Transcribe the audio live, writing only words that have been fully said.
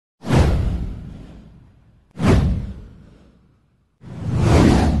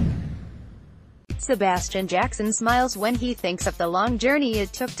Sebastian Jackson smiles when he thinks of the long journey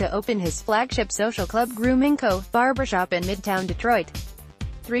it took to open his flagship Social Club Grooming Co. barbershop in midtown Detroit.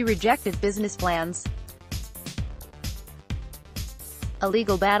 3 rejected business plans. A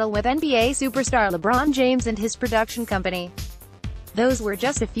legal battle with NBA superstar LeBron James and his production company. Those were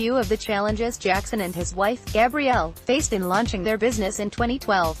just a few of the challenges Jackson and his wife, Gabrielle, faced in launching their business in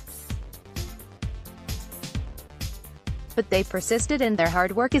 2012. But they persisted and their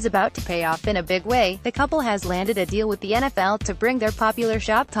hard work is about to pay off in a big way. The couple has landed a deal with the NFL to bring their popular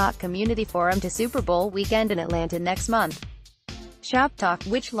Shop Talk community forum to Super Bowl weekend in Atlanta next month. Shop Talk,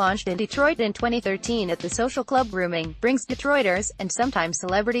 which launched in Detroit in 2013 at the Social Club Grooming, brings Detroiters, and sometimes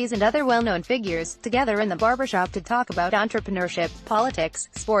celebrities and other well-known figures, together in the barbershop to talk about entrepreneurship, politics,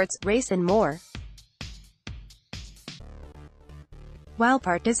 sports, race and more. While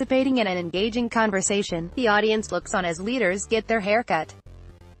participating in an engaging conversation, the audience looks on as leaders get their haircut.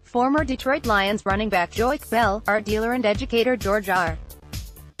 Former Detroit Lions running back Joique Bell, art dealer and educator George R.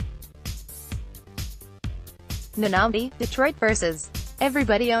 Nanamdi, Detroit vs.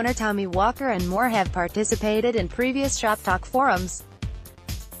 Everybody owner Tommy Walker and more have participated in previous Shop Talk forums.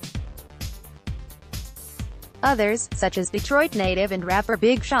 Others, such as Detroit native and rapper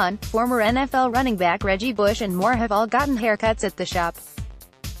Big Sean, former NFL running back Reggie Bush and more have all gotten haircuts at the shop.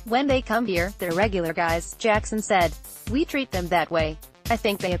 When they come here, they're regular guys, Jackson said. We treat them that way. I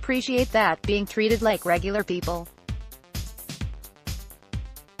think they appreciate that, being treated like regular people.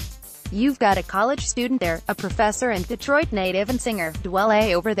 You've got a college student there, a professor and Detroit native and singer,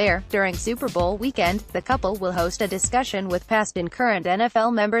 Dwelle over there. During Super Bowl weekend, the couple will host a discussion with past and current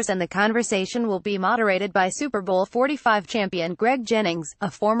NFL members and the conversation will be moderated by Super Bowl 45 champion Greg Jennings, a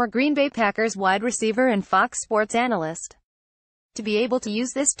former Green Bay Packers wide receiver and Fox Sports analyst. To be able to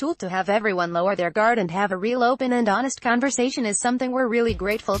use this tool to have everyone lower their guard and have a real open and honest conversation is something we're really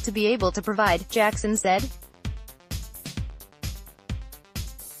grateful to be able to provide, Jackson said.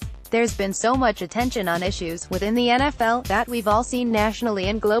 There's been so much attention on issues within the NFL that we've all seen nationally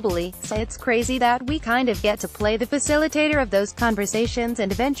and globally, so it's crazy that we kind of get to play the facilitator of those conversations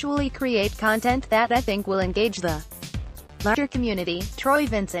and eventually create content that I think will engage the larger community. Troy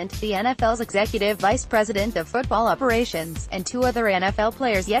Vincent, the NFL's executive vice president of football operations, and 2 other NFL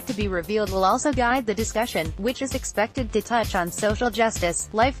players yet to be revealed will also guide the discussion, which is expected to touch on social justice,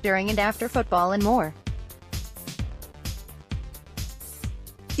 life during and after football and more.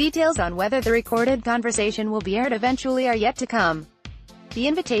 Details on whether the recorded conversation will be aired eventually are yet to come. The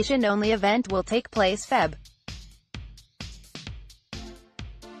invitation-only event will take place Feb.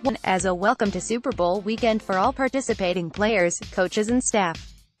 1 as a welcome to Super Bowl weekend for all participating players, coaches and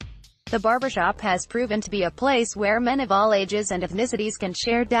staff. The barbershop has proven to be a place where men of all ages and ethnicities can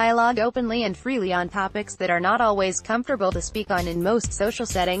share dialogue openly and freely on topics that are not always comfortable to speak on in most social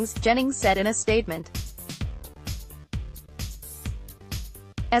settings, Jennings said in a statement.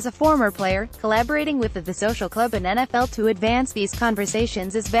 As a former player, collaborating with the Social Club and NFL to advance these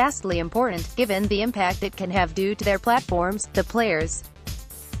conversations is vastly important, given the impact it can have due to their platforms, the players'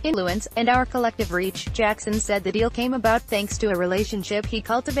 influence, and our collective reach. Jackson said the deal came about thanks to a relationship he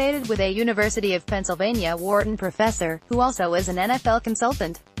cultivated with a University of Pennsylvania Wharton professor, who also is an NFL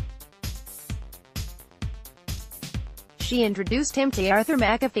consultant. She introduced him to Arthur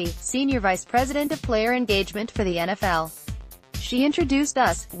McAfee, Senior Vice President of Player Engagement for the NFL. She introduced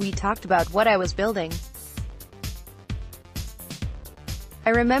us, we talked about what I was building.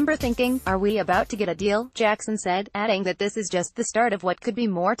 I remember thinking, are we about to get a deal? Jackson said, adding that this is just the start of what could be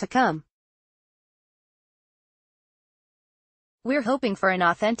more to come. We're hoping for an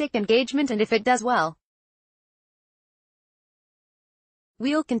authentic engagement and if it does well,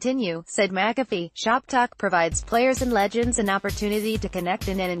 we'll continue, said McAfee. Shop Talk provides players and legends an opportunity to connect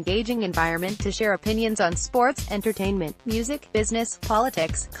in an engaging environment to share opinions on sports, entertainment, music, business,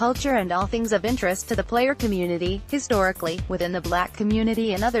 politics, culture and all things of interest to the player community. Historically, within the Black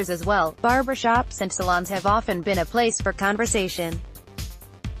community and others as well, barbershops and salons have often been a place for conversation.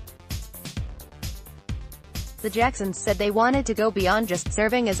 The Jacksons said they wanted to go beyond just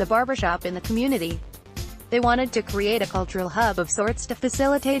serving as a barbershop in the community. They wanted to create a cultural hub of sorts to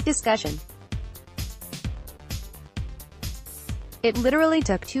facilitate discussion. It literally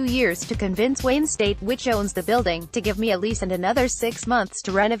took 2 years to convince Wayne State, which owns the building, to give me a lease and another 6 months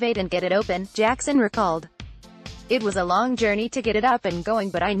to renovate and get it open, Jackson recalled. It was a long journey to get it up and going,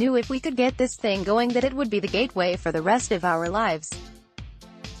 but I knew if we could get this thing going that it would be the gateway for the rest of our lives.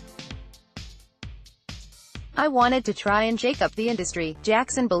 I wanted to try and shake up the industry.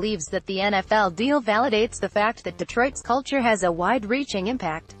 Jackson believes that the NFL deal validates the fact that Detroit's culture has a wide-reaching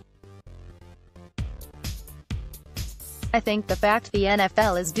impact. I think the fact the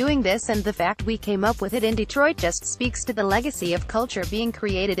NFL is doing this and the fact we came up with it in Detroit just speaks to the legacy of culture being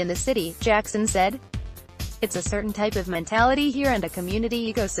created in the city, Jackson said. It's a certain type of mentality here and a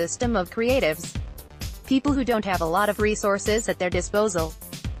community ecosystem of creatives. People who don't have a lot of resources at their disposal.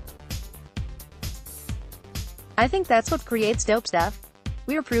 I think that's what creates dope stuff.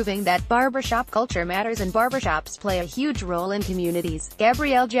 We're proving that barbershop culture matters and barbershops play a huge role in communities,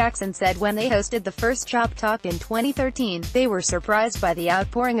 Gabrielle Jackson said when they hosted the first Shop Talk in 2013. They were surprised by the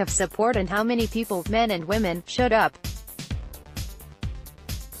outpouring of support and how many people, men and women, showed up.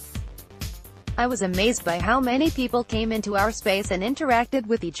 I was amazed by how many people came into our space and interacted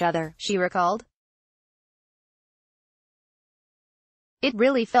with each other, she recalled. It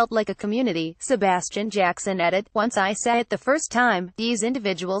really felt like a community, Sebastian Jackson added. Once I saw it the first time, these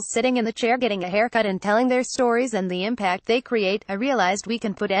individuals sitting in the chair getting a haircut and telling their stories and the impact they create, I realized we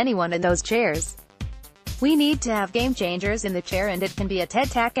can put anyone in those chairs. We need to have game changers in the chair and it can be a TED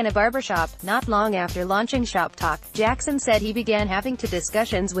Talk in a barbershop. Not long after launching Shop Talk, Jackson said he began having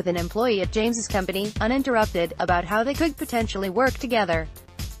discussions with an employee at James's company, Uninterrupted, about how they could potentially work together.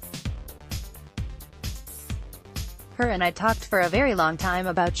 Her and I talked for a very long time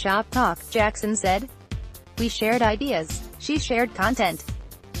about Shop Talk, Jackson said. We shared ideas. She shared content.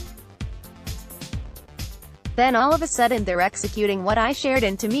 Then all of a sudden they're executing what I shared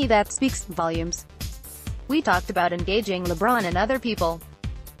and to me that speaks volumes. We talked about engaging LeBron and other people.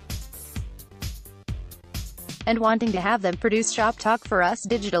 And wanting to have them produce Shop Talk for us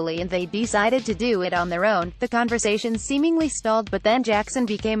digitally and they decided to do it on their own. The conversation seemingly stalled but then Jackson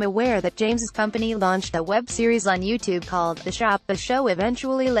became aware that James's company launched a web series on YouTube called The Shop. The show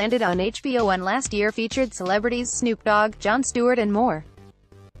eventually landed on HBO and last year featured celebrities Snoop Dogg, Jon Stewart and more.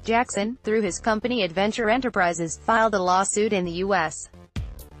 Jackson, through his company Adventure Enterprises, filed a lawsuit in the U.S.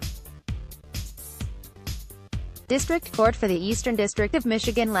 District Court for the Eastern District of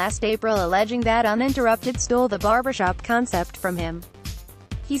Michigan last April alleging that Uninterrupted stole the barbershop concept from him.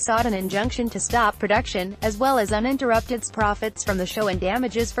 He sought an injunction to stop production, as well as Uninterrupted's profits from the show and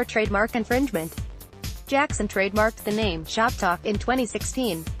damages for trademark infringement. Jackson trademarked the name Shop Talk in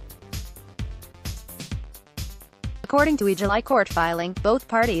 2016. According to a July court filing, both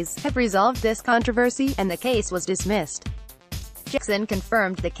parties have resolved this controversy, and the case was dismissed. Jackson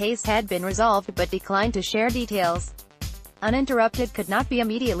confirmed the case had been resolved but declined to share details. Uninterrupted could not be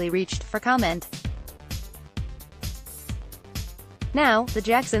immediately reached for comment. Now, the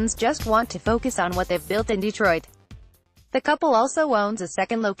Jacksons just want to focus on what they've built in Detroit. The couple also owns a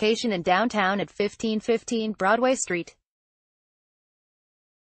second location in downtown at 1515 Broadway Street.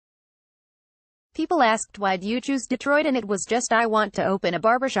 People asked why'd you choose Detroit and it was just I want to open a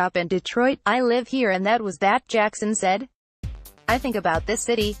barbershop in Detroit, I live here and that was that, Jackson said. I think about this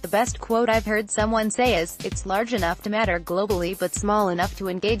city, the best quote I've heard someone say is, it's large enough to matter globally but small enough to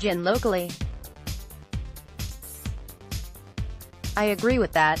engage in locally. I agree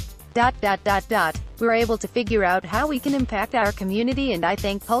with that. We're able to figure out how we can impact our community and I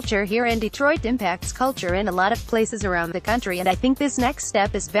think culture here in Detroit impacts culture in a lot of places around the country and I think this next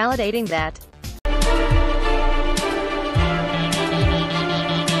step is validating that.